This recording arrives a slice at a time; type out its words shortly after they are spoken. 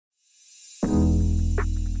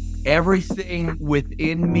Everything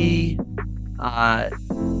within me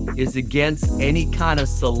is against any kind of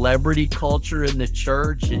celebrity culture in the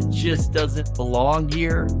church. It just doesn't belong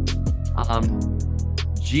here.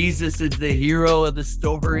 Jesus is the hero of the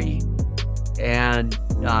story. And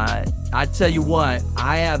I tell you what,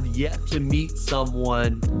 I have yet to meet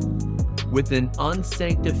someone with an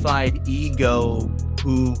unsanctified ego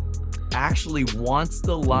who actually wants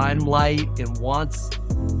the limelight and wants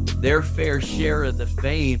their fair share of the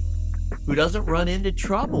fame, who doesn't run into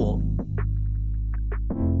trouble.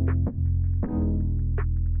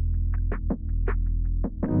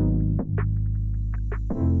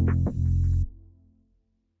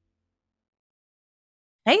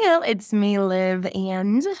 Hey, y'all, it's me, Liv,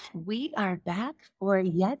 and we are back for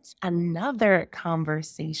yet another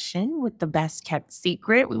conversation with the best kept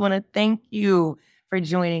secret. We want to thank you for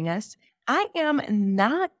joining us. I am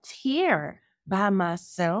not here by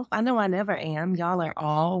myself. I know I never am. Y'all are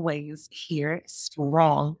always here,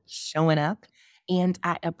 strong, showing up, and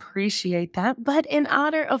I appreciate that. But in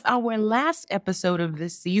honor of our last episode of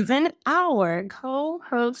this season, our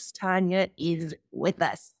co-host Tanya is with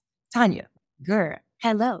us. Tanya, girl,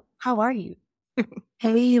 hello. How are you?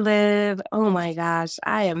 Hey, Liv. Oh my gosh,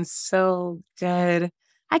 I am so good.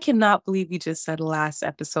 I cannot believe you just said last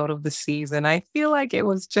episode of the season. I feel like it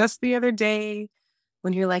was just the other day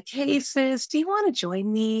when you're like, hey, sis, do you want to join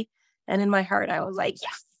me? And in my heart, I was like,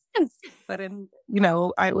 yes. But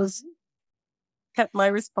I was kept my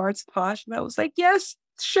response posh and I was like, yes,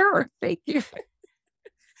 sure. Thank you.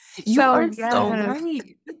 You are so yes.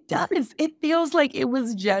 right. It does. It feels like it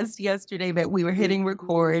was just yesterday that we were hitting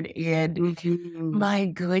record, and my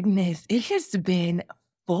goodness, it has been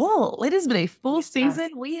full. It has been a full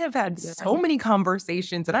season. We have had so many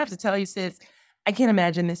conversations, and I have to tell you, sis, I can't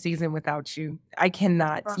imagine this season without you. I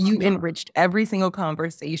cannot. You enriched every single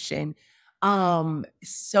conversation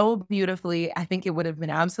so beautifully. I think it would have been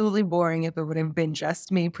absolutely boring if it would have been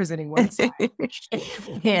just me presenting one side.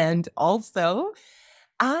 And also,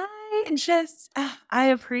 I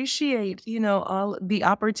appreciate, all the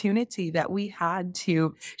opportunity that we had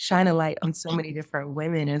to shine a light on so many different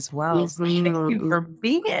women as well. So thank you for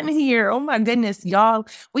being here. Oh my goodness, y'all.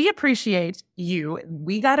 We appreciate you.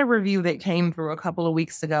 We got a review that came through a couple of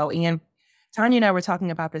weeks ago, and Tanya and I were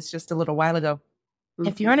talking about this just a little while ago.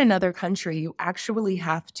 If you're in another country, you actually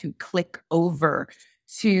have to click over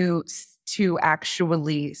to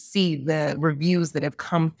actually see the reviews that have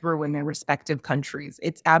come through in their respective countries.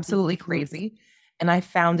 It's absolutely crazy. And I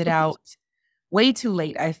found it out way too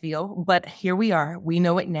late, I feel. But here we are. We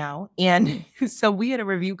know it now. And so we had a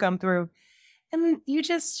review come through. And you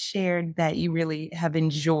just shared that you really have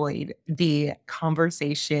enjoyed the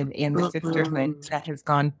conversation and the sisterhood that has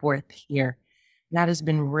gone forth here. That has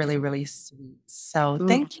been really, really sweet. So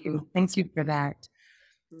thank you. Thank you for that.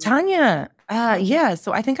 Tanya,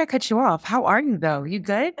 so I think I cut you off. How are you, though? You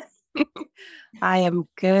good? I am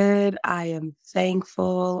good. I am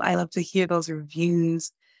thankful. I love to hear those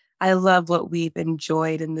reviews. I love what we've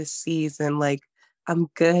enjoyed in this season. Like, I'm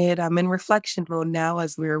good. I'm in reflection mode now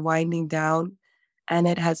as we're winding down. And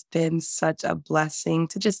it has been such a blessing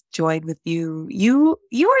to just join with you.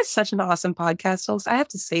 You are such an awesome podcast host. I have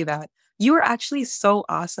to say that. You are actually so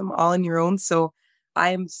awesome all on your own. So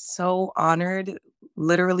I am so honored,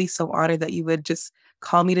 literally so honored that you would just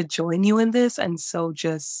call me to join you in this. And so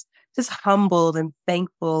just humbled and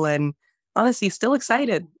thankful and honestly still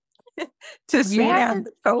excited to be the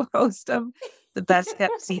co-host of the Best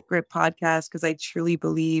Kept Secret podcast, because I truly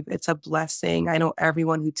believe it's a blessing. I know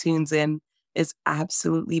everyone who tunes in is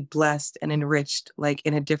absolutely blessed and enriched, like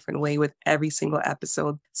in a different way with every single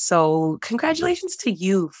episode. So congratulations to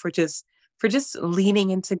you for just leaning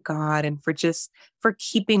into God and for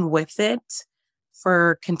keeping with it,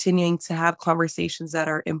 for continuing to have conversations that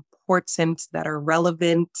are important, that are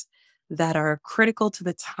relevant, that are critical to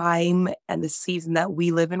the time and the season that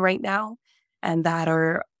we live in right now, and that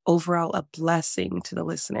are overall a blessing to the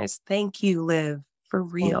listeners. Thank you, Liv, for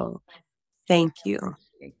real. Thank you.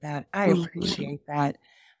 I appreciate that.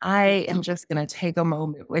 I am just going to take a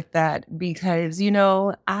moment with that because,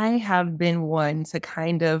 I have been one to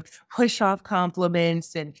kind of push off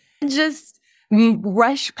compliments and just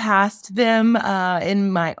rush past them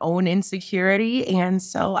in my own insecurity. And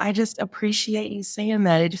so I just appreciate you saying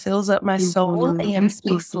that. It fills up my soul and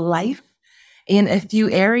speaks life in a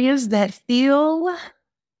few areas that feel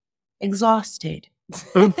exhausted.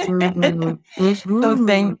 So thank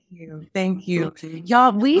you. Thank you.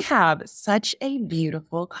 Y'all, we have such a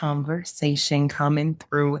beautiful conversation coming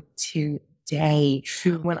through today.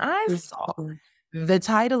 When I saw the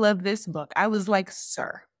title of this book, I was like,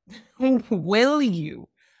 sir, will you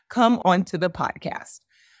come onto the podcast?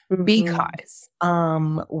 because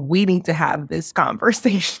we need to have this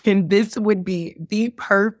conversation. This would be the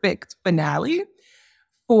perfect finale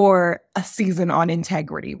for a season on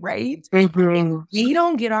integrity, right? If we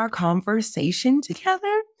don't get our conversation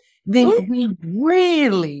together, then we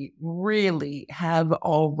really, really have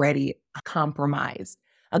already compromised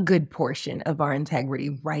a good portion of our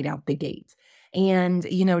integrity right out the gate. And,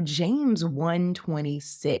 James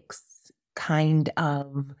 1:26 kind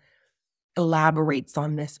of elaborates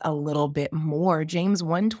on this a little bit more. James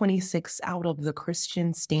 1:26 out of the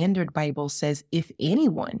Christian Standard Bible says, if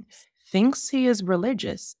anyone thinks he is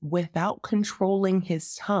religious without controlling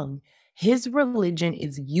his tongue, his religion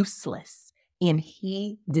is useless and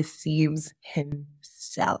he deceives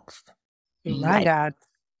himself. My God.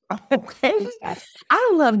 Okay.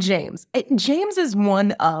 I love James. James is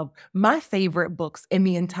one of my favorite books in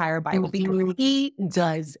the entire Bible because he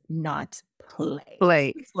does not play.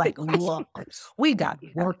 It's like, look, we got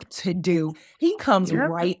work to do. He comes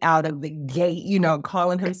right out of the gate,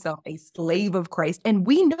 calling himself a slave of Christ. And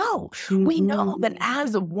we know that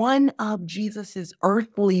as one of Jesus's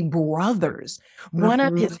earthly brothers, one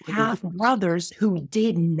of his half brothers who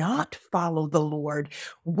did not follow the Lord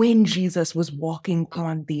when Jesus was walking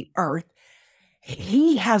on the earth,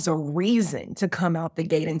 he has a reason to come out the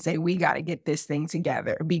gate and say, we got to get this thing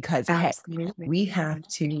together because we have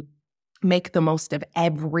to make the most of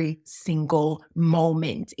every single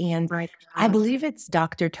moment. And I believe it's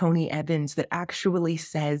Dr. Tony Evans that actually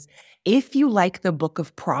says, if you like the book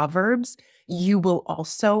of Proverbs, you will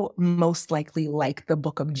also most likely like the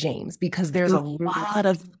book of James because there's a lot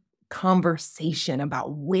of conversation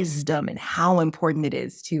about wisdom and how important it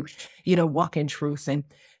is to, walk in truth. And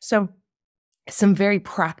so some very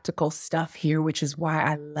practical stuff here, which is why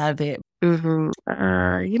I love it.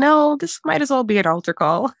 This might as well be an altar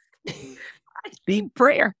call. I need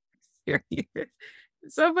prayer.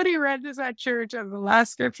 Somebody read this at church as the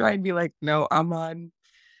last scripture, I'd be like, no,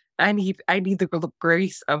 I need the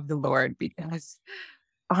grace of the Lord because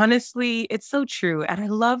honestly, it's so true. And I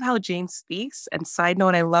love how James speaks. And side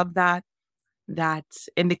note, I love that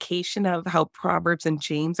indication of how Proverbs and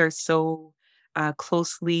James are so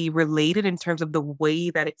closely related in terms of the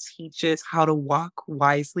way that it teaches how to walk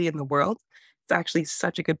wisely in the world. It's actually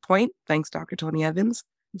such a good point. Thanks, Dr. Tony Evans.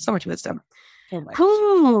 So much wisdom.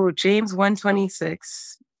 James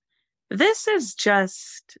 1:26. This is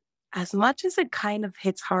just, as much as it kind of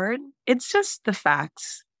hits hard, it's just the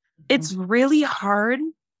facts. It's really hard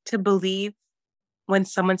to believe when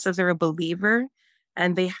someone says they're a believer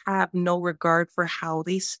and they have no regard for how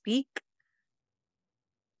they speak.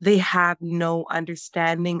 They have no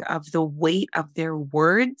understanding of the weight of their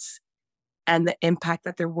words and the impact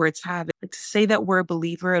that their words have. To say that we're a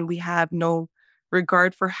believer and we have no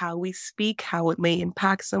regard for how we speak, how it may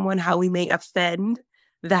impact someone, how we may offend,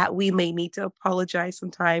 that we may need to apologize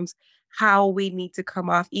sometimes, how we need to come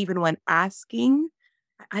off even when asking.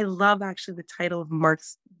 I love actually the title of Mark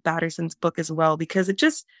Batterson's book as well, because it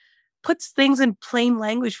just puts things in plain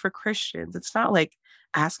language for Christians. It's not like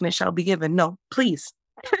ask and it shall be given. No, please.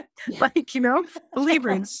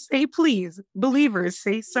 Believers say please. Believers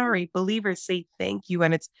say sorry. Believers say thank you.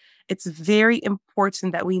 And it's very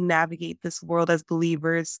important that we navigate this world as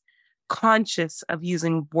believers, conscious of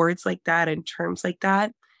using words like that and terms like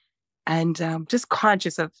that, and just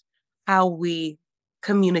conscious of how we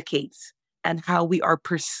communicate and how we are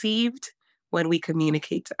perceived when we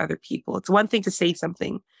communicate to other people. It's one thing to say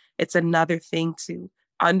something. It's another thing to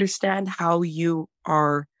understand how you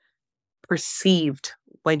are perceived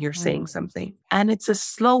when you're saying something. And it's a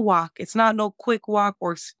slow walk. It's not no quick walk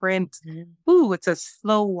or sprint. It's a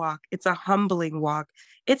slow walk. It's a humbling walk.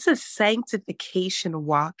 It's a sanctification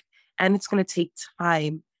walk. And it's going to take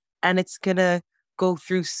time. And it's going to go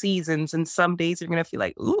through seasons. And some days you're going to feel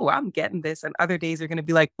like, ooh, I'm getting this. And other days you're going to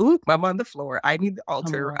be like, ooh, I'm on the floor. I need the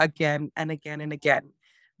altar again and again and again.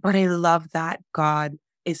 But I love that God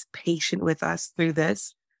is patient with us through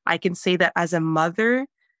this. I can say that as a mother,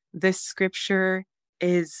 this scripture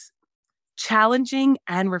is challenging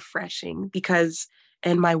and refreshing because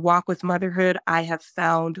in my walk with motherhood, I have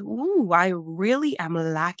found, I really am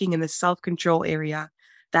lacking in the self-control area,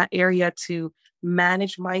 that area to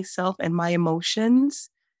manage myself and my emotions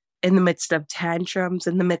in the midst of tantrums,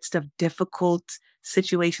 in the midst of difficult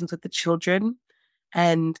situations with the children.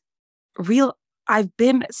 And I've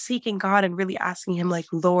been seeking God and really asking him, like,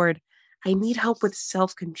 Lord, I need help with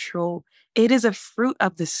self-control. It is a fruit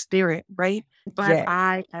of the Spirit, right? But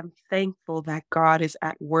I am thankful that God is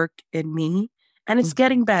at work in me and it's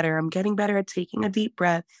getting better. I'm getting better at taking a deep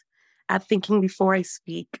breath, at thinking before I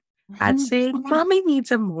speak, at saying, Mommy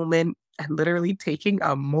needs a moment, and literally taking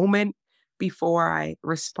a moment, before I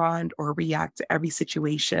respond or react to every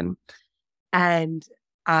situation. And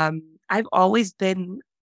I've always been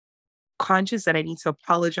conscious that I need to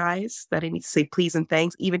apologize, that I need to say please and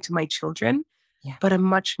thanks, even to my children. Yeah. But I'm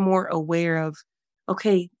much more aware of,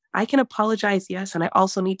 okay, I can apologize, yes. And I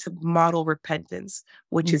also need to model repentance,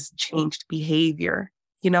 which is changed behavior,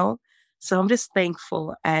 you know? So I'm just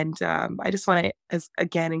thankful. And I just want to,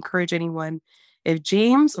 again, encourage anyone. If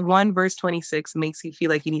James 1 verse 26 makes you feel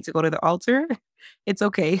like you need to go to the altar, it's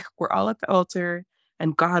okay. We're all at the altar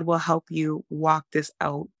and God will help you walk this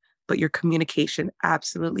out. But your communication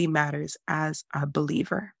absolutely matters as a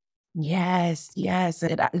believer. Yes, yes.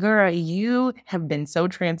 And girl, you have been so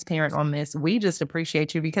transparent on this. We just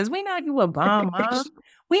appreciate you because we know you a bomb, Mom.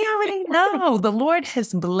 We already know the Lord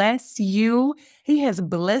has blessed you. He has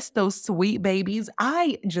blessed those sweet babies.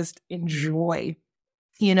 I just enjoy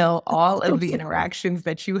all of the interactions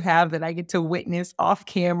that you have that I get to witness off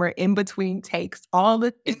camera, in between takes, all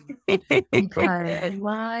the but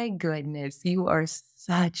my goodness, you are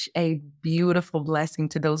such a beautiful blessing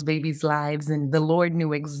to those babies' lives. And the Lord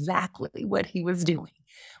knew exactly what he was doing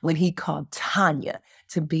when he called Tanya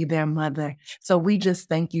to be their mother. So we just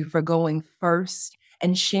thank you for going first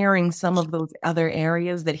and sharing some of those other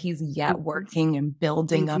areas that he's yet working and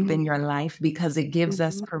building up in your life, because it gives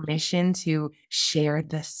us permission to share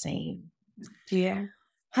the same. Yeah.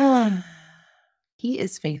 He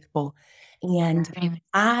is faithful. And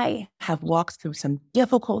I have walked through some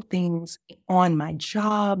difficult things on my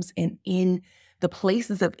jobs and in the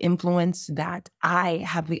places of influence that I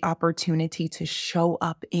have the opportunity to show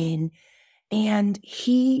up in. And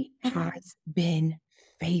he has been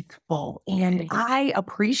faithful. And I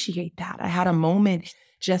appreciate that. I had a moment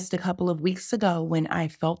just a couple of weeks ago when I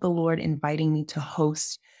felt the Lord inviting me to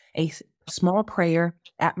host a small prayer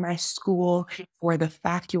at my school for the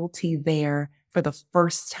faculty there for the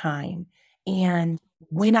first time. And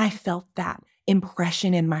when I felt that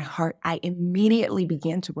impression in my heart, I immediately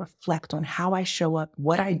began to reflect on how I show up,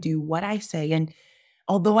 what I do, what I say. And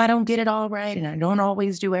although I don't get it all right and I don't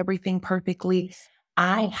always do everything perfectly,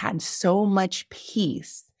 I had so much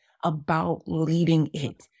peace about leading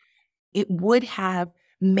it. It would have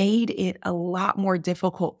made it a lot more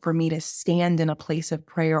difficult for me to stand in a place of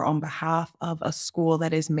prayer on behalf of a school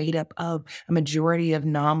that is made up of a majority of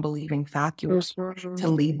non-believing faculty to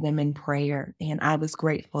lead them in prayer. And I was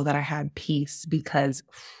grateful that I had peace, because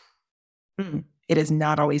it has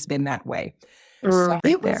not always been that way. So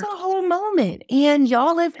it was a whole moment, and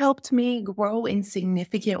y'all have helped me grow in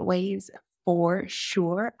significant ways for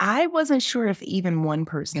sure. I wasn't sure if even one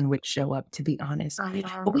person would show up, to be honest,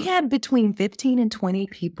 but we had between 15 and 20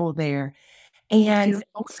 people there, and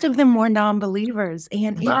most of them were non-believers,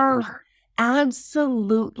 and it was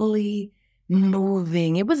absolutely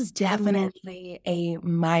moving. It was definitely a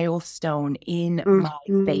milestone in my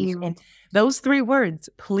faith. And those 3 words,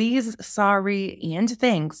 please, sorry, and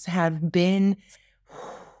thanks, have been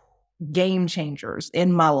game changers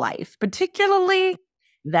in my life, particularly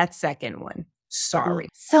that second one, sorry.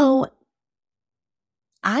 So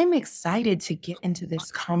I'm excited to get into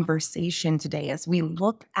this conversation today as we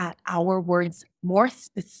look at our words more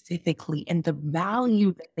specifically and the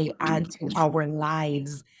value that they add to our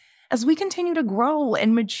lives as we continue to grow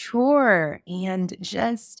and mature and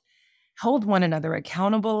just hold one another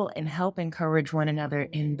accountable and help encourage one another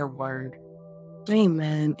in the word.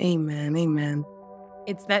 Amen. Amen. Amen.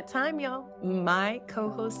 It's that time, y'all. My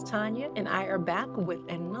co-host Tanya and I are back with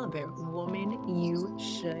another woman you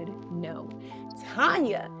should know.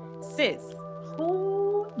 Tanya, sis,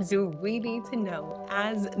 who do we need to know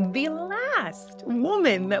as the last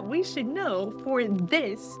woman that we should know for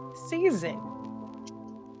this season?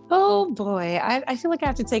 Oh boy, I feel like I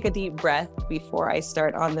have to take a deep breath before I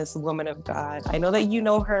start on this woman of God. I know that you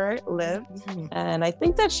know her, Liv, and I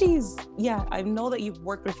think that I know that you've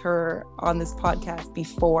worked with her on this podcast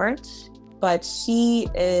before, but she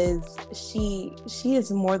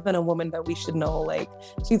is more than a woman that we should know. Like,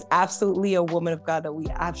 she's absolutely a woman of God that we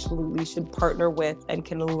absolutely should partner with and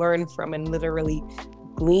can learn from and literally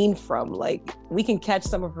glean from. Like, we can catch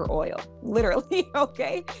some of her oil, literally.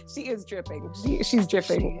 Okay, she is dripping. She's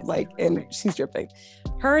dripping, and she's dripping.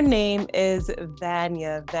 Her name is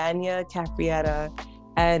Vanya Caprietta,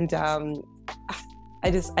 and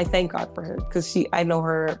I thank God for her, because I know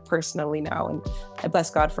her personally now, and I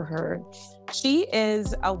bless God for her. She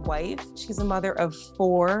is a wife. She's a mother of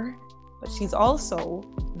 4, but she's also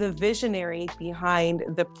the visionary behind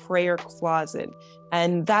the Prayer Closet.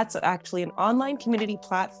 And that's actually an online community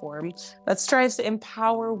platform that strives to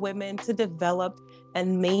empower women to develop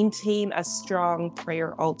and maintain a strong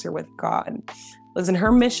prayer altar with God. Listen,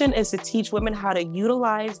 her mission is to teach women how to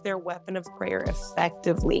utilize their weapon of prayer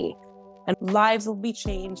effectively. And lives will be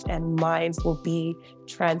changed and minds will be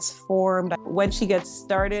transformed. When she gets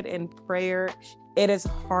started in prayer, it is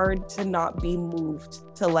hard to not be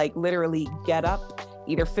moved to literally get up,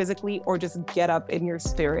 either physically or just get up in your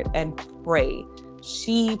spirit and pray.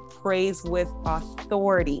 She prays with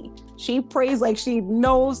authority. She prays like she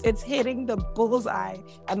knows it's hitting the bullseye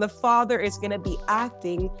and the Father is going to be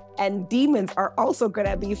acting and demons are also going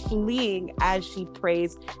to be fleeing as she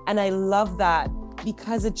prays. And I love that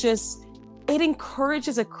because it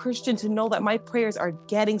encourages a Christian to know that my prayers are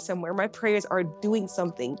getting somewhere. My prayers are doing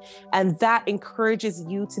something. And that encourages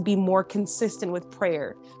you to be more consistent with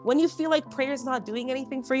prayer. When you feel like prayer is not doing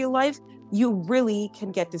anything for your life, you really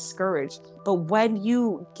can get discouraged. But when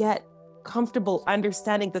you get comfortable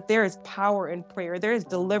understanding that there is power in prayer, there is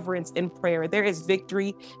deliverance in prayer, there is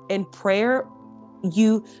victory in prayer,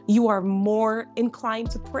 you are more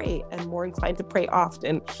inclined to pray and more inclined to pray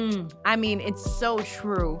often. I mean, it's so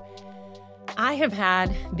true. I have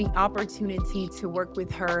had the opportunity to work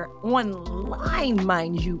with her online,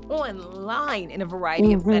 mind you, online in a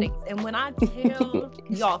variety of settings. And when I tell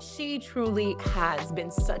y'all, she truly has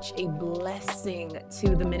been such a blessing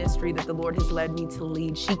to the ministry that the Lord has led me to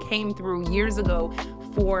lead. She came through years ago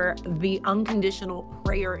for the Unconditional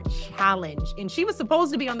Prayer Challenge. And she was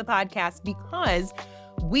supposed to be on the podcast because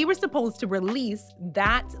we were supposed to release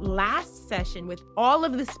that last session with all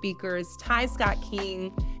of the speakers, Ty Scott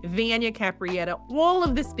King, Vanya Caprietta, all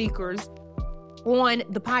of the speakers on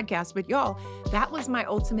the podcast. But y'all, that was my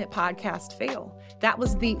ultimate podcast fail. That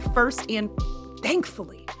was the first and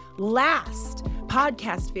thankfully last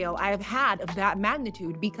podcast fail I have had of that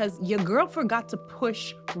magnitude because your girl forgot to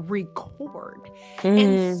push record.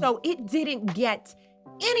 And so it didn't get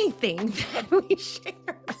anything that we shared.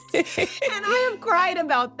 And I have cried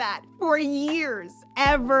about that for years,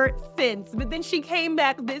 ever since. But then she came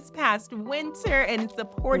back this past winter and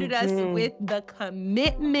supported us with the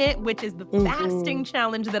commitment, which is the fasting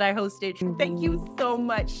challenge that I hosted. Thank you so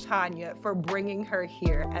much, Tanya, for bringing her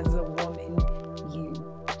here as a woman you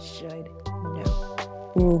should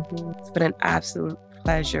know. It's been an absolute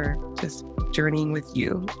pleasure just journeying with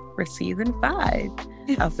you for season 5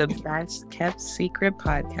 of the Best Kept Secret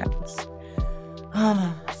podcast.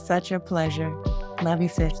 Such a pleasure. Love you,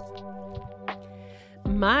 sis.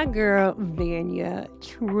 My girl, Vanya,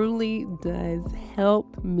 truly does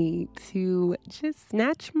help me to just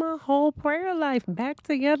snatch my whole prayer life back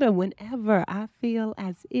together whenever I feel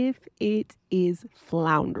as if it is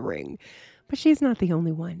floundering. But she's not the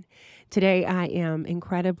only one. Today, I am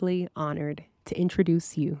incredibly honored to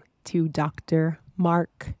introduce you to Dr.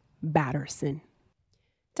 Mark Batterson.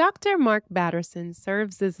 Dr. Mark Batterson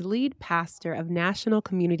serves as lead pastor of National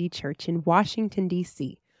Community Church in Washington,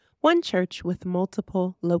 D.C., one church with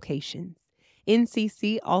multiple locations.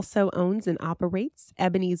 NCC also owns and operates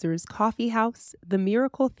Ebenezer's Coffee House, the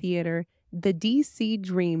Miracle Theater, the D.C.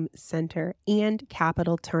 Dream Center, and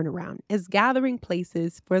Capital Turnaround as gathering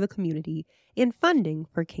places for the community and funding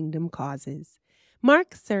for kingdom causes.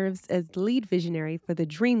 Mark serves as the lead visionary for the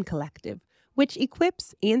Dream Collective, which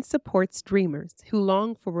equips and supports dreamers who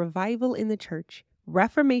long for revival in the church,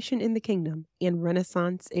 reformation in the kingdom, and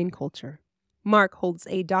renaissance in culture. Mark holds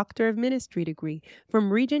a Doctor of Ministry degree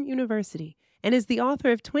from Regent University and is the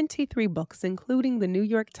author of 23 books, including the New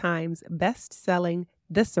York Times best-selling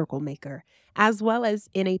The Circle Maker, as well as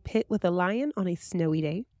In a Pit with a Lion on a Snowy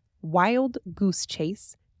Day, Wild Goose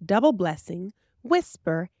Chase, Double Blessing,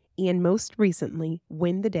 Whisper, and most recently,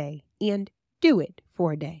 Win the Day and Do It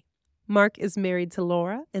for a Day. Mark is married to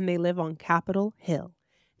Laura, and they live on Capitol Hill.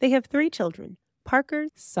 They have 3 children, Parker,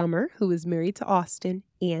 Summer, who is married to Austin,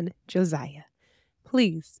 and Josiah.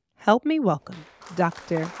 Please help me welcome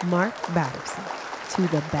Dr. Mark Batterson to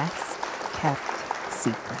the Best Kept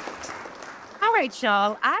Secret. All right,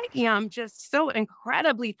 y'all. I am just so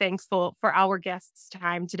incredibly thankful for our guest's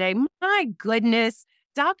time today. My goodness.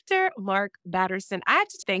 Dr. Mark Batterson, I have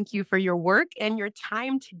to thank you for your work and your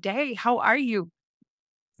time today. How are you?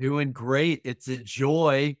 Doing great. It's a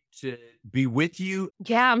joy to be with you.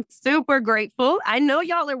 Yeah, I'm super grateful. I know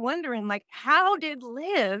y'all are wondering, how did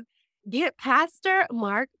Liv get Pastor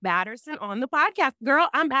Mark Batterson on the podcast? Girl,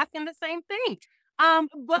 I'm asking the same thing.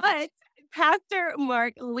 But Pastor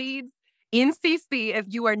Mark leads NCC. If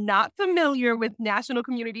you are not familiar with National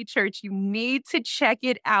Community Church, you need to check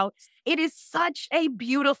it out. It is such a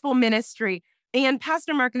beautiful ministry. And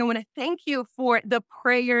Pastor Mark, I want to thank you for the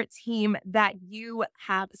prayer team that you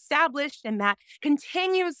have established and that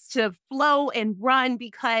continues to flow and run,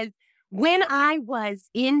 because when I was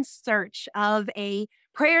in search of a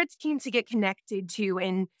prayer team to get connected to,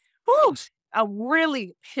 and a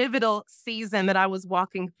really pivotal season that I was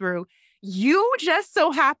walking through, you just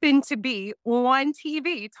so happened to be on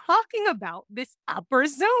TV talking about this upper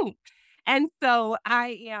zone. And so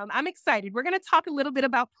I'm excited. We're going to talk a little bit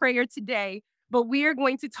about prayer today, but we are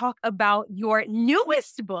going to talk about your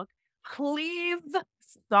newest book, Please,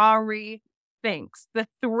 Sorry, Thanks. The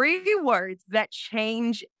 3 words that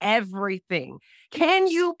change everything. Can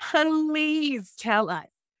you please tell us,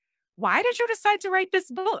 why did you decide to write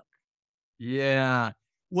this book? Yeah.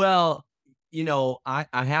 Well, I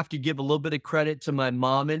have to give a little bit of credit to my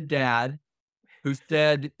mom and dad, who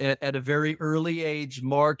said at a very early age,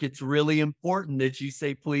 Mark, it's really important that you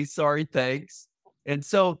say please, sorry, thanks. And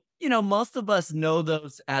so, most of us know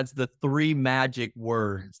those as the 3 magic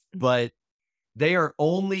words, but they are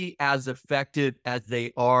only as effective as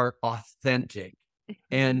they are authentic.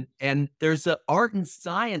 And there's an art and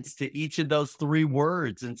science to each of those 3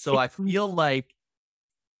 words. And so I feel like,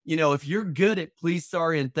 if you're good at please,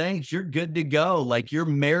 sorry, and thanks, you're good to go. Like, your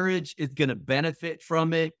marriage is going to benefit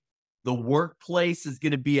from it. The workplace is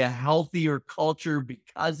going to be a healthier culture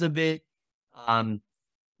because of it.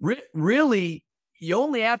 Really, you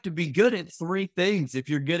only have to be good at 3 things. If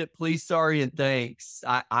you're good at please, sorry, and thanks,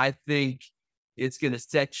 I think it's going to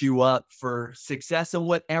set you up for success in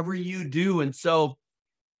whatever you do. And so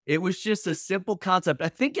it was just a simple concept. I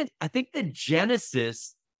think the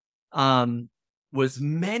genesis was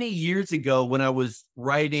many years ago when I was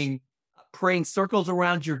writing Praying Circles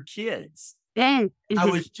Around Your Kids. I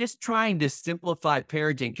was just trying to simplify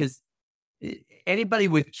parenting, because anybody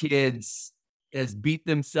with kids has beat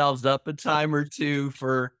themselves up a time or two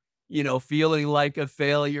for, feeling like a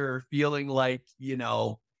failure, or feeling like,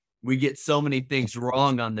 we get so many things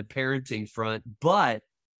wrong on the parenting front. But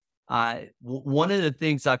one of the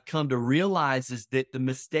things I've come to realize is that the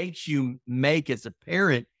mistakes you make as a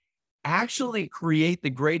parent actually create the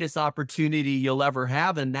greatest opportunity you'll ever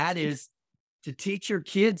have. And that is to teach your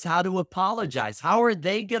kids how to apologize. How are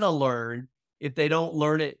they going to learn if they don't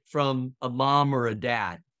learn it from a mom or a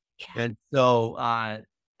dad? Yeah. And so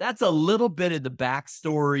that's a little bit of the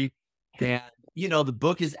backstory. And, the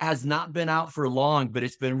book has not been out for long, but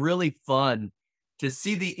it's been really fun to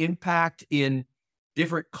see the impact in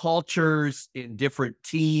different cultures, in different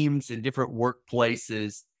teams, in different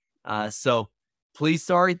workplaces. So please,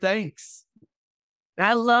 sorry, thanks.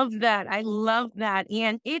 I love that. I love that.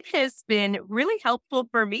 And it has been really helpful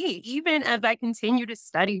for me, even as I continue to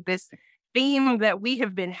study this theme that we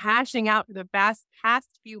have been hashing out for the past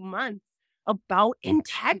few months about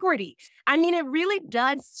integrity. I mean, it really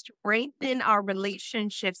does strengthen our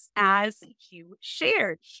relationships, as you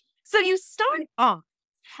shared. So you start off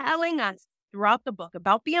telling us throughout the book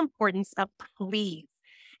about the importance of please.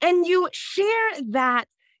 And you share that,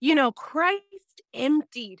 Christ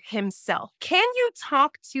emptied himself. Can you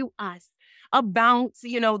talk to us about,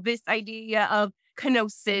 this idea of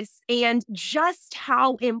kenosis and just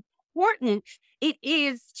how important it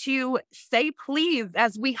is to say please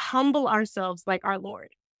as we humble ourselves like our Lord?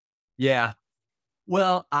 Yeah.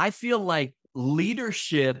 Well, I feel like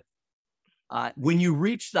leadership, when you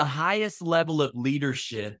reach the highest level of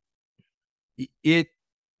leadership, it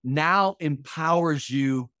now empowers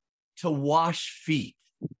you to wash feet.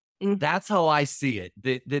 That's how I see it.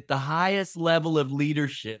 That the highest level of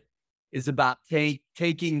leadership is about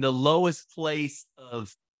taking the lowest place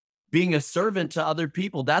of being a servant to other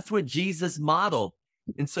people. That's what Jesus modeled.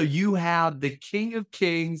 And so you have the King of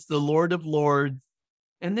Kings, the Lord of Lords,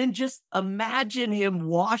 and then just imagine him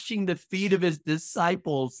washing the feet of his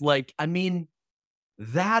disciples.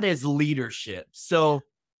 That is leadership. So,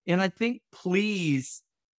 and I think please,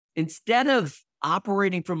 instead of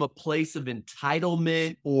operating from a place of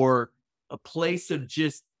entitlement or a place of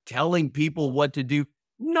just telling people what to do,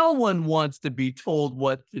 no one wants to be told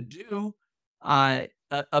what to do.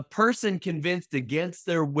 A person convinced against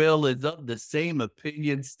their will is of the same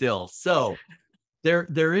opinion still. So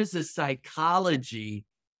there is a psychology,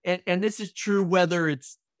 and this is true whether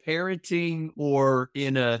it's parenting or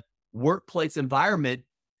in a workplace environment.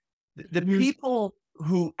 The people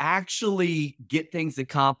who actually get things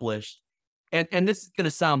accomplished, and this is going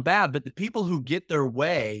to sound bad, but the people who get their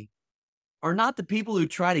way are not the people who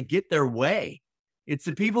try to get their way. It's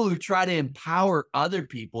the people who try to empower other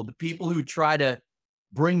people, the people who try to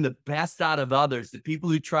bring the best out of others, the people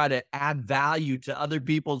who try to add value to other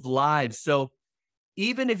people's lives. So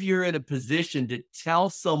even if you're in a position to tell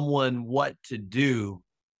someone what to do,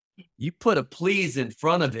 you put a please in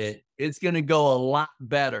front of it, it's going to go a lot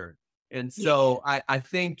better. And so I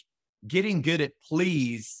think getting good at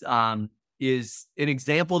please is an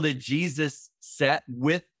example that Jesus set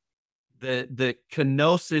with the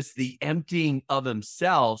kenosis, the emptying of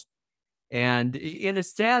himself. And in a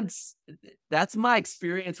sense, that's my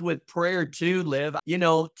experience with prayer too, Liv. You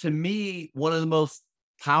know, to me, one of the most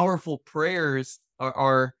powerful prayers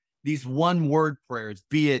are these one word prayers,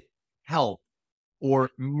 be it help or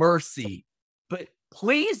mercy. But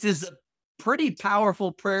please is a pretty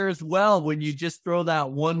powerful prayer as well when you just throw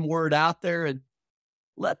that one word out there and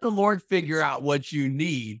let the Lord figure out what you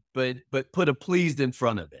need, but put a pleased in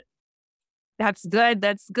front of it. That's good.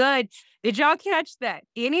 That's good. Did y'all catch that?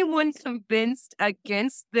 Anyone convinced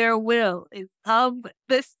against their will is of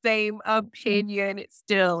the same opinion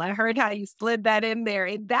still. I heard how you slid that in there.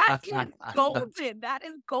 And that is golden. That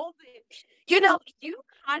is golden. You know, you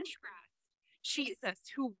contrast Jesus,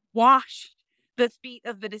 who washed the feet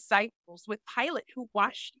of the disciples, with Pilate, who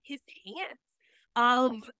washed his hands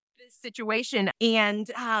of this situation. And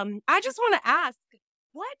I just want to ask,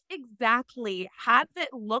 what exactly has it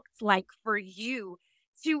looked like for you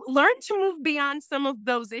to learn to move beyond some of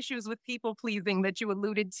those issues with people pleasing that you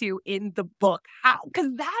alluded to in the book? How?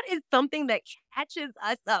 Because that is something that catches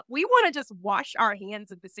us up. We want to just wash our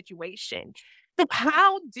hands of the situation. So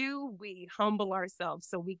how do we humble ourselves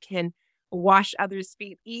so we can wash others'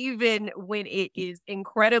 feet, even when it is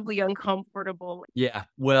incredibly uncomfortable? Yeah.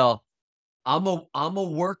 Well, I'm a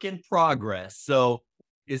work in progress. So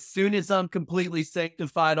as soon as I'm completely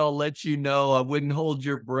sanctified, I'll let you know. I wouldn't hold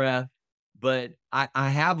your breath. But I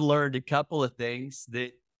have learned a couple of things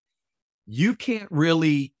that you can't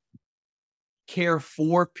really care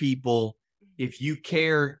for people if you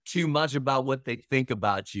care too much about what they think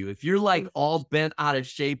about you. If you're like all bent out of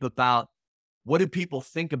shape about what do people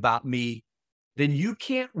think about me, then you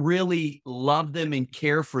can't really love them and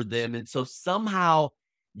care for them. And so somehow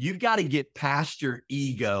you've got to get past your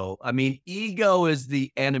ego. I mean, ego is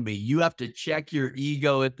the enemy. You have to check your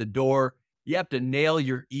ego at the door. You have to nail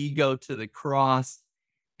your ego to the cross.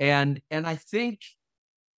 And I think,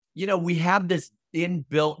 you know, we have this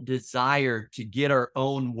inbuilt desire to get our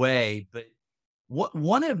own way. But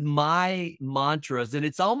one of my mantras, and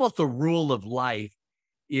it's almost a rule of life,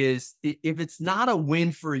 is if it's not a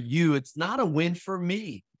win for you, it's not a win for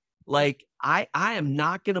me. Like I am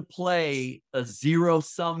not going to play a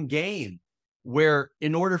zero-sum game where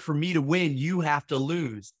in order for me to win, you have to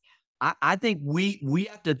lose. I think we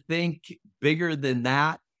have to think bigger than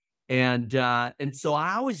that. And so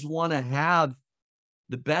I always want to have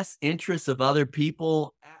the best interests of other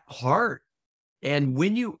people at heart. And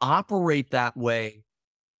when you operate that way,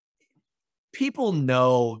 people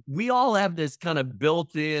know we all have this kind of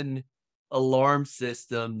built-in alarm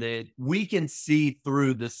system that we can see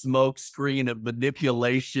through the smoke screen of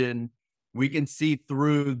manipulation. We can see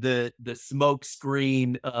through the smoke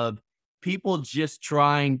screen of people just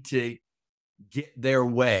trying to get their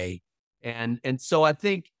way. And so I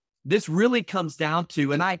think this really comes down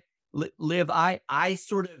to, and I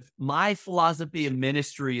sort of, my philosophy of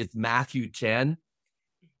ministry is Matthew 10.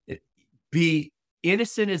 Be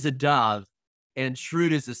innocent as a dove and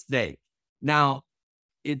shrewd as a snake. Now,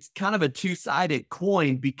 it's kind of a two-sided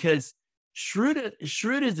coin because shrewd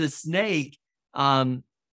as a snake,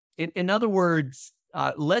 in other words,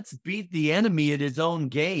 let's beat the enemy at his own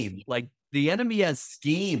game. Like the enemy has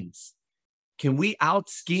schemes. Can we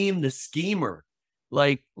out-scheme the schemer?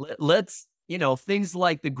 Like let's, you know, things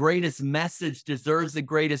like the greatest message deserves the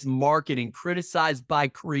greatest marketing, criticized by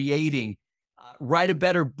creating, write a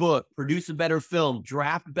better book, produce a better film,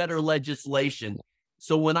 draft better legislation.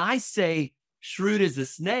 So when I say shrewd as a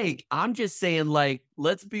snake, I'm just saying, like,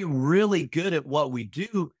 let's be really good at what we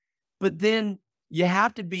do. But then you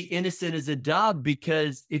have to be innocent as a dove,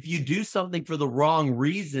 because if you do something for the wrong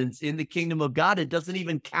reasons in the kingdom of God, it doesn't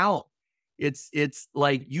even count. It's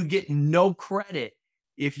like you get no credit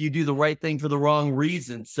if you do the right thing for the wrong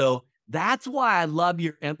reason. So that's why I love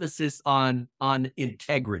your emphasis on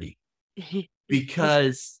integrity,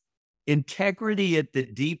 because integrity at the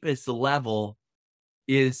deepest level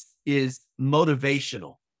is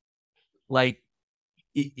motivational. Like,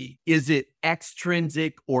 is it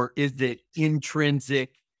extrinsic or is it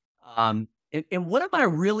intrinsic? And what am I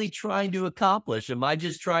really trying to accomplish? Am I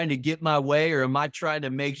just trying to get my way, or am I trying to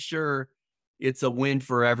make sure it's a win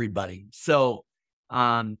for everybody? So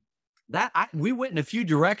we went in a few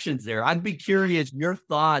directions there. I'd be curious your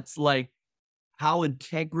thoughts, like how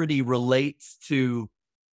integrity relates to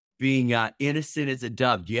being innocent as a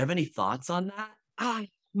dove. Do you have any thoughts on that? Oh,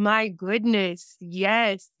 my goodness.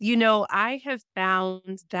 Yes. You know, I have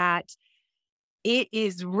found that it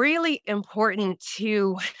is really important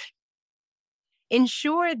to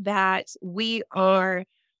ensure that we are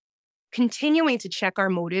continuing to check our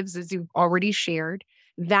motives, as you've already shared,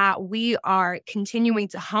 that we are continuing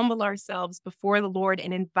to humble ourselves before the Lord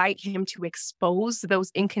and invite Him to expose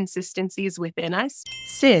those inconsistencies within us.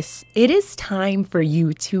 Sis, it is time for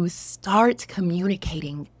you to start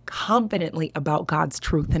communicating confidently about God's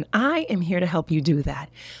truth, and I am here to help you do that.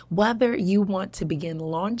 Whether you want to begin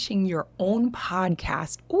launching your own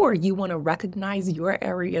podcast or you want to recognize your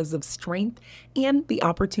areas of strength and the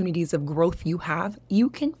opportunities of growth you have, you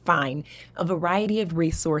can find a variety of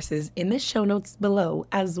resources in the show notes below,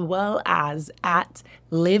 as well as at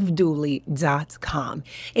liveduly.com.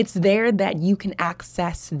 It's there that you can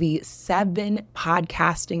access the 7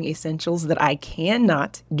 podcasting essentials that I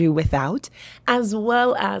cannot do without, as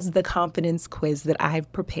well as the confidence quiz that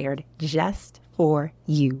I've prepared just for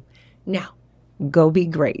you. Now, go be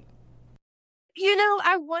great. You know,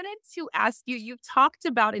 I wanted to ask you, you've talked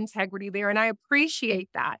about integrity there, and I appreciate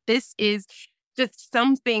that. This is just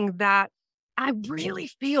something that I really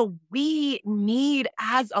feel we need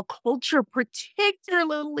as a culture,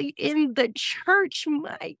 particularly in the church.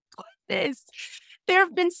 My goodness. There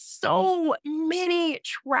have been so many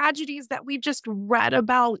tragedies that we just read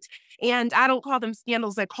about, and I don't call them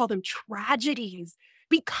scandals, I call them tragedies,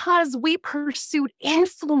 because we pursued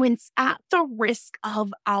influence at the risk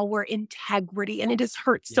of our integrity, and it has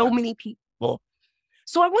hurt so many people.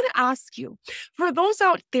 So I want to ask you, for those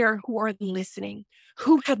out there who are listening,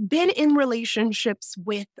 who have been in relationships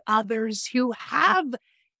with others who have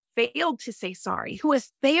failed to say sorry, who have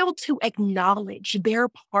failed to acknowledge their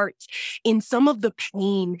part in some of the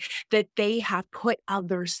pain that they have put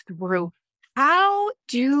others through, how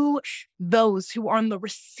do those who are on the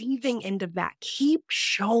receiving end of that keep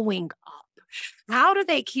showing up? How do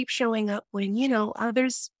they keep showing up when,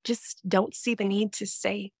 others just don't see the need to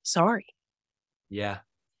say sorry? Yeah.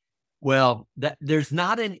 Well, there's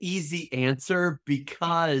not an easy answer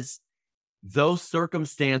because those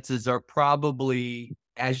circumstances are probably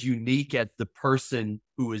as unique as the person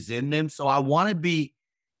who is in them. So I want to be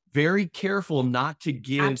very careful not to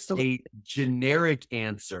give a generic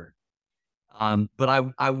answer.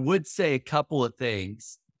 But I would say a couple of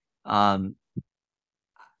things. I've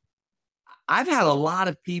had a lot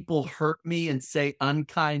of people hurt me and say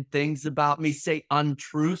unkind things about me, say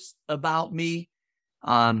untruths about me.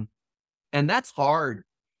 And that's hard.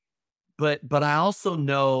 But I also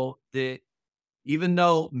know that even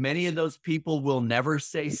though many of those people will never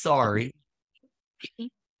say sorry,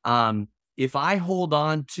 if I hold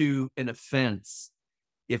on to an offense,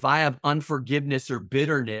 if I have unforgiveness or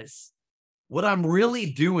bitterness, what I'm really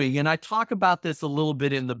doing, and I talk about this a little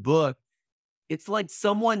bit in the book, it's like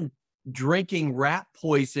someone drinking rat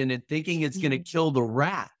poison and thinking it's going to kill the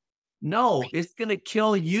rat. No, it's going to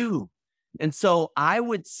kill you. And so I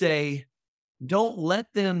would say, don't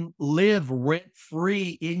let them live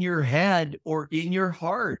rent-free in your head or in your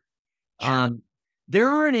heart. There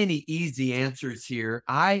aren't any easy answers here.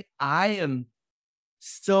 I am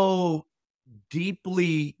so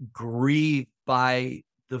deeply grieved by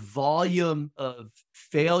the volume of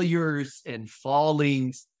failures and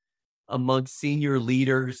fallings among senior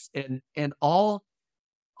leaders. And I'll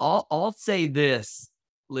say this,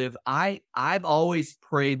 Liv, I've always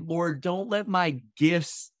prayed, Lord, don't let my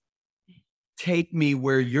gifts take me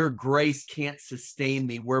where your grace can't sustain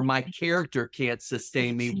me, where my character can't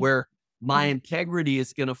sustain me, where my integrity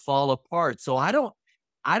is going to fall apart. So I don't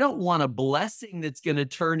want a blessing that's going to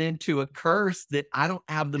turn into a curse that I don't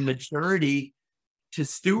have the maturity to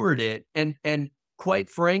steward it. And quite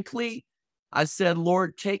frankly, I said,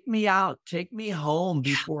 Lord, take me out, take me home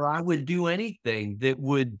before I would do anything that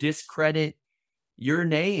would discredit your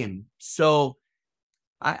name. So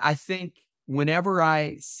I think whenever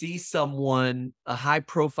I see someone, a high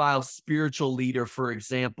profile spiritual leader, for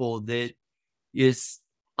example, that is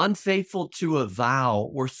unfaithful to a vow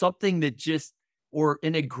or something that or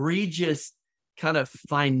an egregious kind of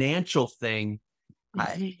financial thing,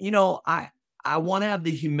 I want to have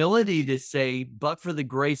the humility to say, but for the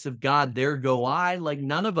grace of God, there go I. Like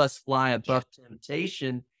none of us fly above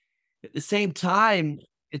temptation. At the same time,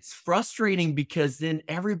 it's frustrating because then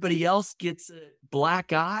everybody else gets a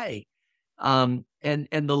black eye. And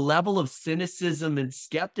the level of cynicism and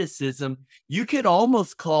skepticism, you could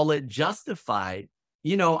almost call it justified.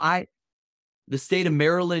 The state of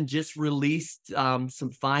Maryland just released some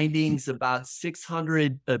findings about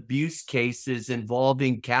 600 abuse cases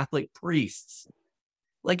involving Catholic priests.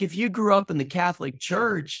 Like if you grew up in the Catholic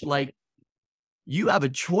Church, like you have a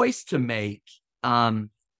choice to make.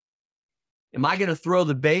 Am I going to throw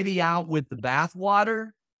the baby out with the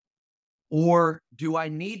bathwater? Or do I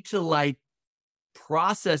need to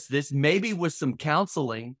process this maybe with some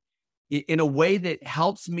counseling in a way that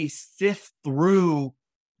helps me sift through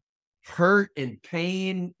hurt and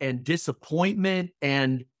pain and disappointment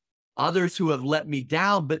and others who have let me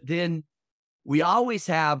down. But then we always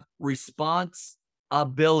have response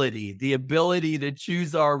ability, the ability to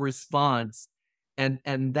choose our response.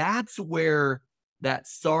 And that's where that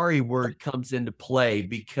sorry word comes into play,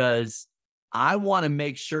 because I want to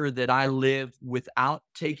make sure that I live without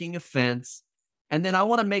taking offense. And then I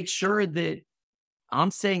want to make sure that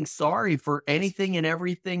I'm saying sorry for anything and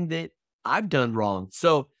everything that I've done wrong.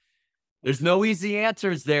 So there's no easy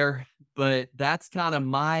answers there, but that's kind of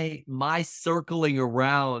my circling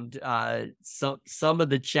around some of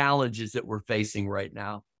the challenges that we're facing right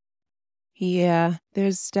now. Yeah,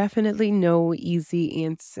 there's definitely no easy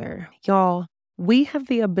answer. Y'all, we have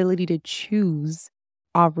the ability to choose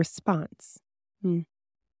our response. Hmm.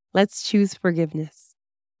 Let's choose forgiveness.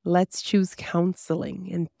 Let's choose counseling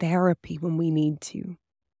and therapy when we need to.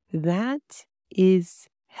 That is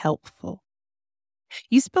helpful.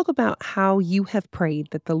 You spoke about how you have prayed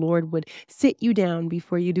that the Lord would sit you down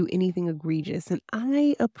before you do anything egregious, and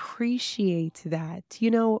I appreciate that.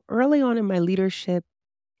 Early on in my leadership,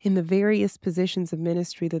 in the various positions of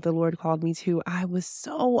ministry that the Lord called me to, I was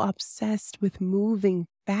so obsessed with moving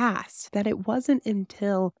fast that it wasn't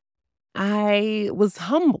until I was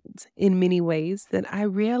humbled in many ways that I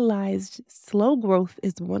realized slow growth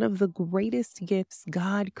is one of the greatest gifts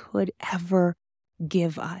God could ever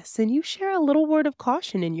give us. And you share a little word of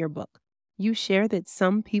caution in your book. You share that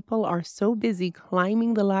some people are so busy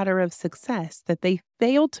climbing the ladder of success that they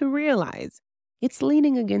fail to realize it's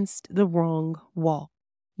leaning against the wrong wall.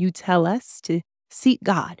 You tell us to seek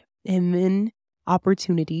God, and then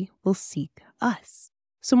opportunity will seek us.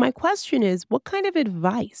 So my question is, what kind of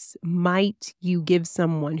advice might you give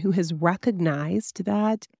someone who has recognized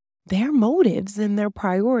that their motives and their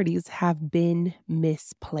priorities have been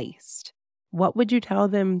misplaced? What would you tell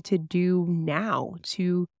them to do now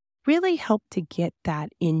to really help to get that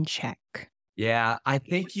in check? Yeah, I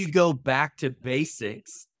think you go back to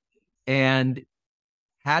basics. And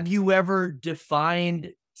have you ever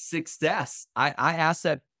defined success? I ask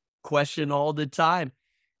that question all the time,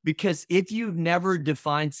 because if you've never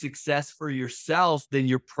defined success for yourself, then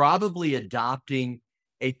you're probably adopting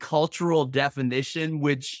a cultural definition,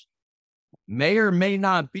 which may or may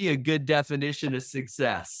not be a good definition of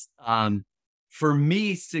success. For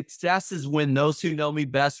me, success is when those who know me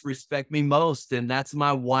best respect me most. And that's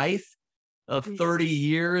my wife of 30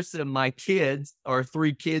 years and my kids, our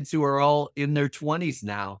 3 kids who are all in their 20s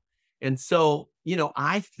now. And so,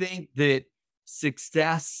 I think that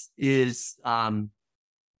success is, I'm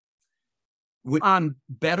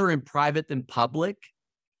better in private than public.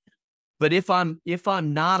 But if I'm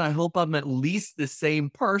not, I hope I'm at least the same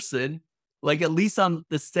person. Like, at least I'm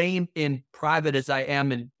the same in private as I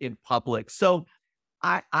am in public. So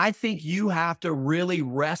I think you have to really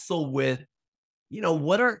wrestle with,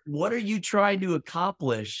 what are you trying to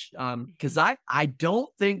accomplish? Because I don't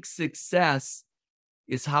think success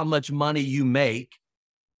is how much money you make.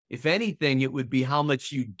 If anything, it would be how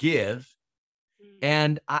much you give.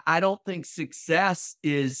 And I don't think success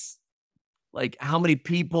is like how many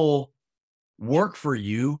people work for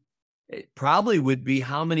you. It probably would be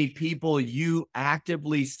how many people you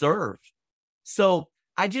actively serve. So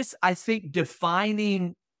I think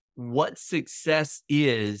defining what success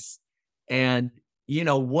is, and,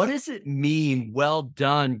 what does it mean? Well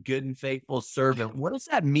done, good and faithful servant. What does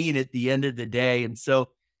that mean at the end of the day? And so,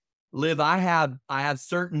 Liv, I have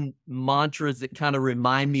certain mantras that kind of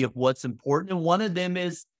remind me of what's important. And one of them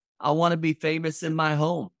is I want to be famous in my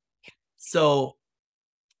home. So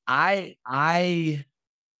I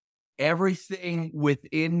everything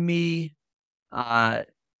within me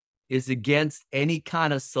is against any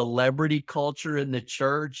kind of celebrity culture in the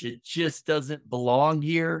church. It just doesn't belong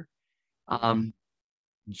here.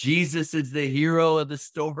 Jesus is the hero of the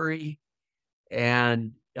story.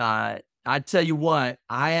 And I tell you what,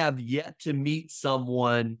 I have yet to meet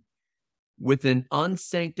someone with an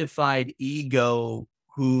unsanctified ego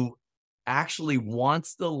who actually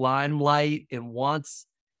wants the limelight and wants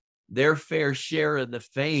their fair share of the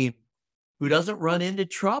fame, who doesn't run into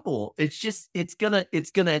trouble. It's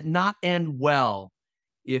gonna not end well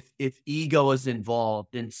if ego is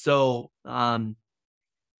involved. And so,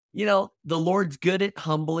 the Lord's good at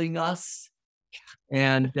humbling us,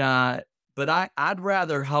 and but I'd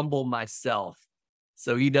rather humble myself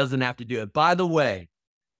so He doesn't have to do it. By the way,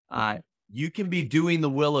 you can be doing the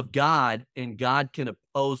will of God and God can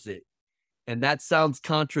oppose it. And that sounds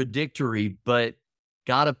contradictory, but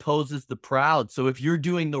God opposes the proud. So if you're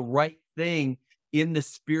doing the right thing in the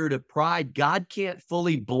spirit of pride, God can't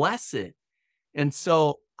fully bless it. And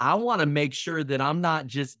so I want to make sure that I'm not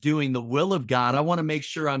just doing the will of God. I want to make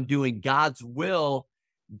sure I'm doing God's will,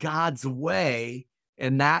 God's way.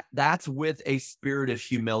 And that's with a spirit of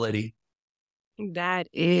humility. That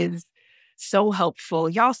is so helpful.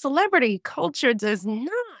 Y'all, celebrity culture does not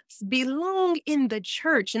belong in the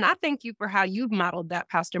church. And I thank you for how you've modeled that,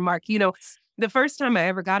 Pastor Mark. You know, the first time I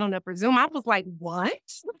ever got on Upper Zoom, I was like, what?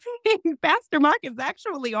 Pastor Mark is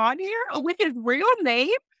actually on here with his real name?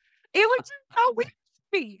 It was just so weird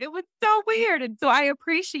to me. It was so weird. And so I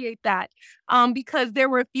appreciate that because there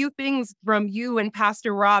were a few things from you and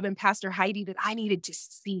Pastor Rob and Pastor Heidi that I needed to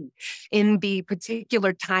see in the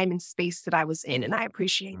particular time and space that I was in. And I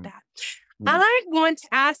appreciate that. I want to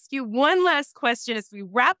ask you one last question as we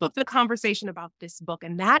wrap up the conversation about this book.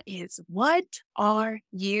 And that is, what are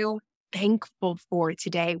you thankful for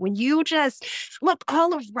today? When you just look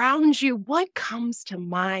all around you, what comes to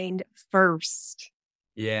mind first?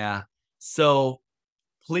 Yeah. So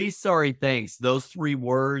please, sorry, thanks. Those 3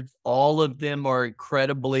 words, all of them are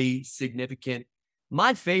incredibly significant.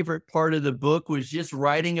 My favorite part of the book was just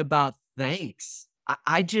writing about thanks.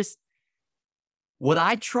 What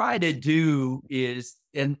I try to do is,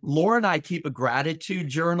 and Laura and I keep a gratitude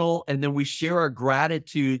journal, and then we share our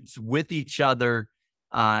gratitudes with each other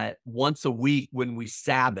once a week when we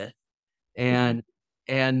Sabbath. And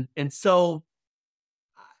so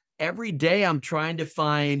every day I'm trying to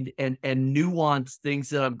find and nuance things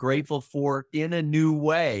that I'm grateful for in a new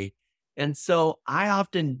way. And so I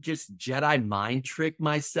often just Jedi mind trick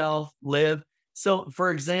myself, Liv. So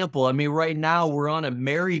for example, I mean, right now we're on a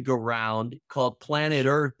merry-go-round called Planet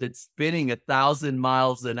Earth that's spinning 1,000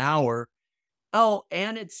 miles an hour. Oh,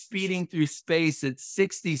 and it's speeding through space at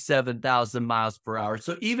 67,000 miles per hour.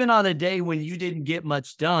 So even on a day when you didn't get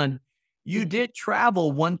much done, you did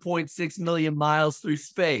travel 1.6 million miles through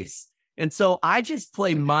space. And so I just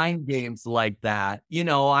play mind games like that. You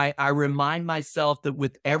know, I remind myself that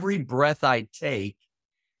with every breath I take,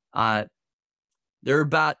 there are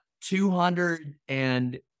about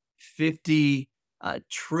 250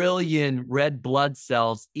 trillion red blood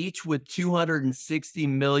cells, each with 260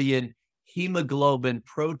 million hemoglobin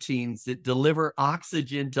proteins that deliver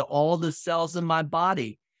oxygen to all the cells in my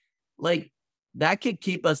body. Like, that could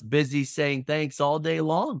keep us busy saying thanks all day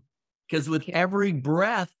long, because with every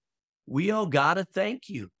breath, we owe God a thank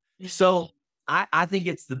you. So I think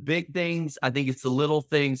it's the big things. I think it's the little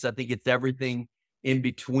things. I think it's everything in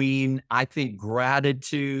between. I think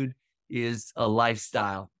gratitude is a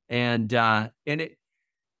lifestyle, and it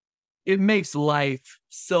makes life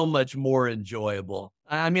so much more enjoyable.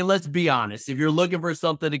 I mean, let's be honest. If you're looking for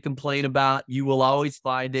something to complain about, you will always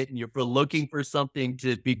find it. And if you're looking for something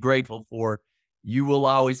to be grateful for, you will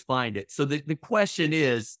always find it. So the question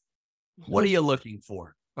is, what are you looking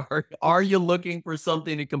for? Are you looking for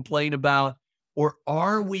something to complain about? Or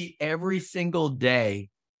are we every single day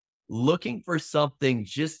looking for something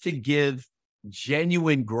just to give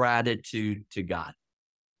genuine gratitude to God?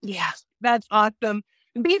 Yeah, that's awesome.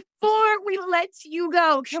 Before we let you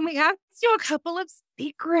go, can we ask you a couple of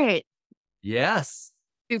secrets? Yes.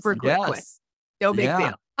 Super quick. Yes. No big Yeah.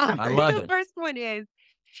 deal. I love The it. first one is,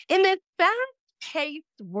 in this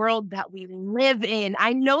fast-paced world that we live in,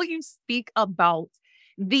 I know you speak about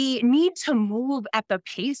the need to move at the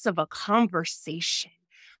pace of a conversation.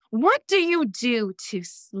 What do you do to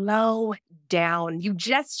slow down? You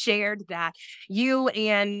just shared that you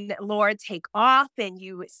and Laura take off and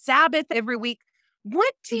you Sabbath every week.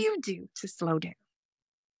 What do you do to slow down?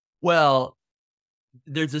 Well,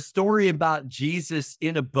 there's a story about Jesus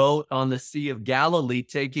in a boat on the Sea of Galilee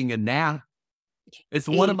taking a nap. It's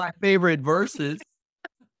one of my favorite verses.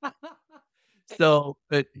 So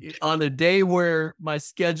on a day where my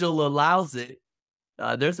schedule allows it,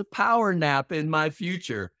 there's a power nap in my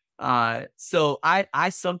future. So I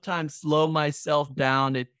sometimes slow myself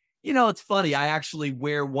down. And, you know, it's funny. I actually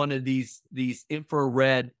wear one of these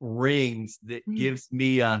infrared rings that gives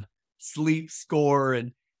me a sleep score.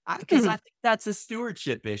 And because I think that's a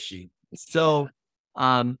stewardship issue. So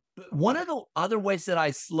but one of the other ways that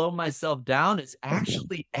I slow myself down is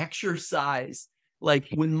actually exercise. Like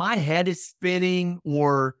when my head is spinning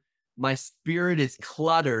or my spirit is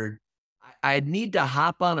cluttered, I need to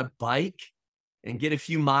hop on a bike and get a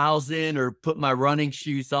few miles in, or put my running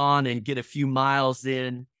shoes on and get a few miles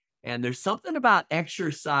in. And there's something about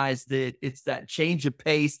exercise that it's that change of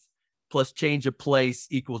pace plus change of place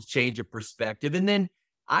equals change of perspective. And then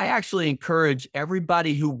I actually encourage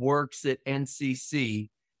everybody who works at NCC,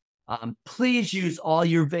 please use all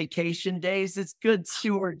your vacation days. It's good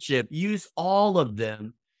stewardship. Use all of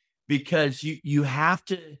them, because you have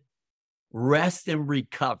to rest and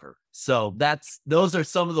recover. So those are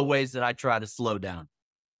some of the ways that I try to slow down.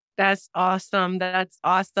 That's awesome. That's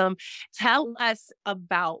awesome. Tell us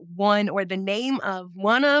about one or the name of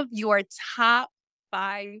one of your top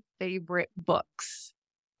 5 favorite books.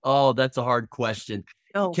 Oh, that's a hard question.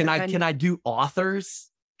 Oh, Can for I goodness. do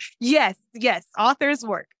authors? Yes, yes. Author's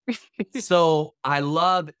work. So I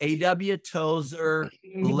love A.W. Tozer,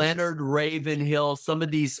 Leonard Ravenhill, some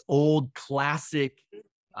of these old classic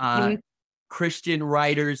Christian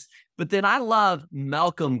writers. But then I love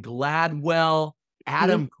Malcolm Gladwell.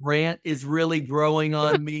 Adam Grant is really growing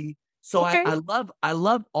on me. So Okay. I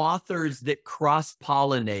love authors that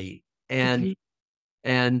cross-pollinate and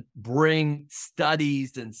bring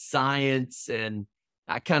studies and science, and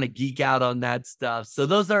I kind of geek out on that stuff. So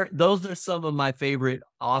those are some of my favorite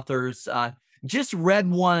authors. Just read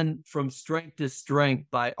one from Strength to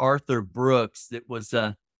Strength by Arthur Brooks. That was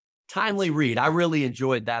a timely read. I really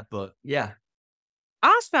enjoyed that book. Yeah.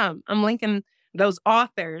 Awesome. I'm linking those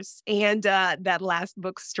authors and that last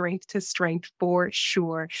book, Strength to Strength, for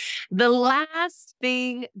sure. The last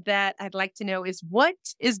thing that I'd like to know is what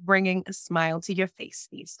is bringing a smile to your face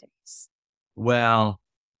these days? Well,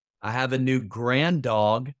 I have a new grand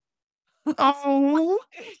dog, Oh,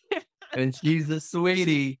 and she's a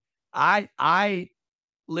sweetie. I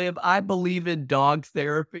believe in dog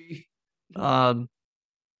therapy. And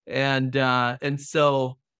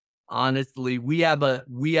so honestly, we have a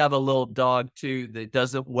little dog too that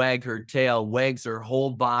doesn't wag her tail, wags her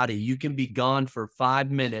whole body. You can be gone for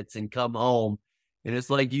 5 minutes and come home, and it's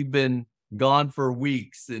like you've been gone for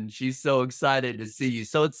weeks, and she's so excited to see you.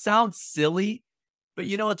 So it sounds silly, but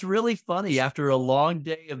it's really funny. After a long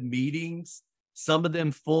day of meetings, some of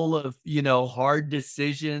them full of, hard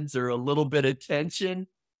decisions or a little bit of tension,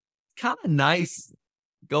 kind of nice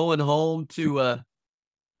going home to a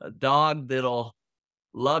dog that'll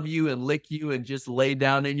love you and lick you and just lay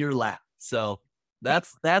down in your lap. So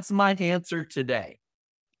that's my answer today.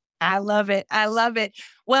 I love it. I love it.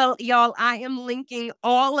 Well, y'all, I am linking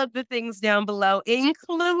all of the things down below,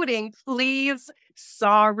 including please,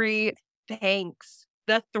 sorry, thanks.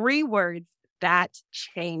 The 3 words that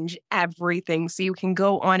change everything. So you can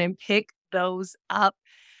go on and pick those up.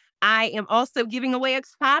 I am also giving away a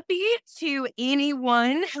copy to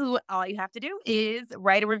anyone who all you have to do is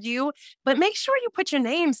write a review, but make sure you put your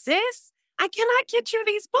name, sis. I cannot get you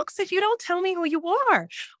these books if you don't tell me who you are,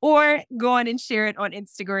 or go on and share it on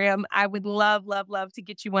Instagram. I would love, love, love to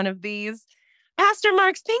get you one of these. Pastor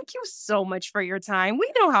Marks, thank you so much for your time.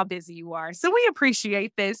 We know how busy you are, so we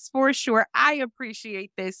appreciate this for sure. I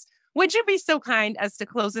appreciate this. Would you be so kind as to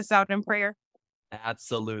close us out in prayer?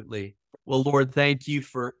 Absolutely. Well, Lord, thank you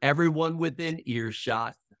for everyone within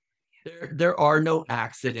earshot. There are no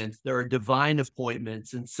accidents. There are divine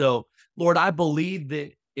appointments. And so, Lord, I believe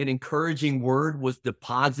that an encouraging word was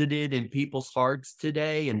deposited in people's hearts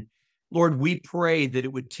today. And Lord, we pray that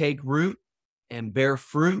it would take root and bear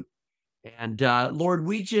fruit. And Lord,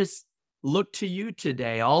 we just look to you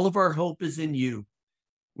today. All of our hope is in you.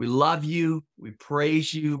 We love you. We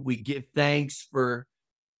praise you. We give thanks for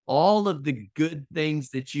all of the good things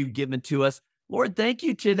that you've given to us. Lord, thank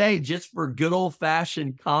you today just for good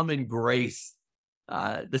old-fashioned common grace.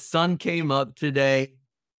 The sun came up today,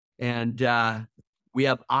 and we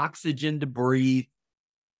have oxygen to breathe.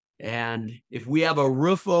 And if we have a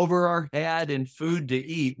roof over our head and food to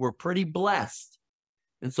eat, we're pretty blessed.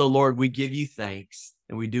 And so, Lord, we give you thanks,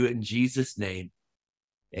 and we do it in Jesus' name.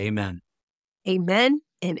 Amen. Amen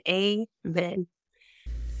and amen.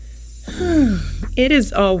 It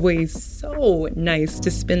is always so nice to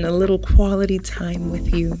spend a little quality time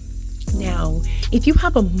with you. Now, if you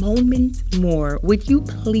have a moment more, would you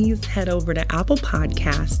please head over to Apple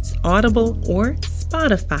Podcasts, Audible, or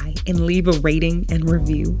Spotify and leave a rating and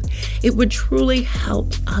review? It would truly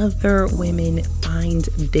help other women find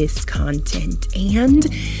this content, and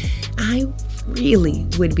I really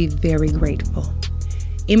would be very grateful.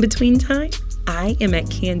 In between time, I am at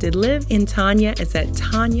Candid Live, and Tanya is at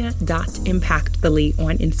tanya.impactfully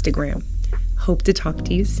on Instagram. Hope to talk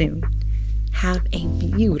to you soon. Have a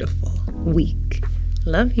beautiful week.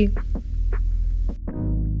 Love you.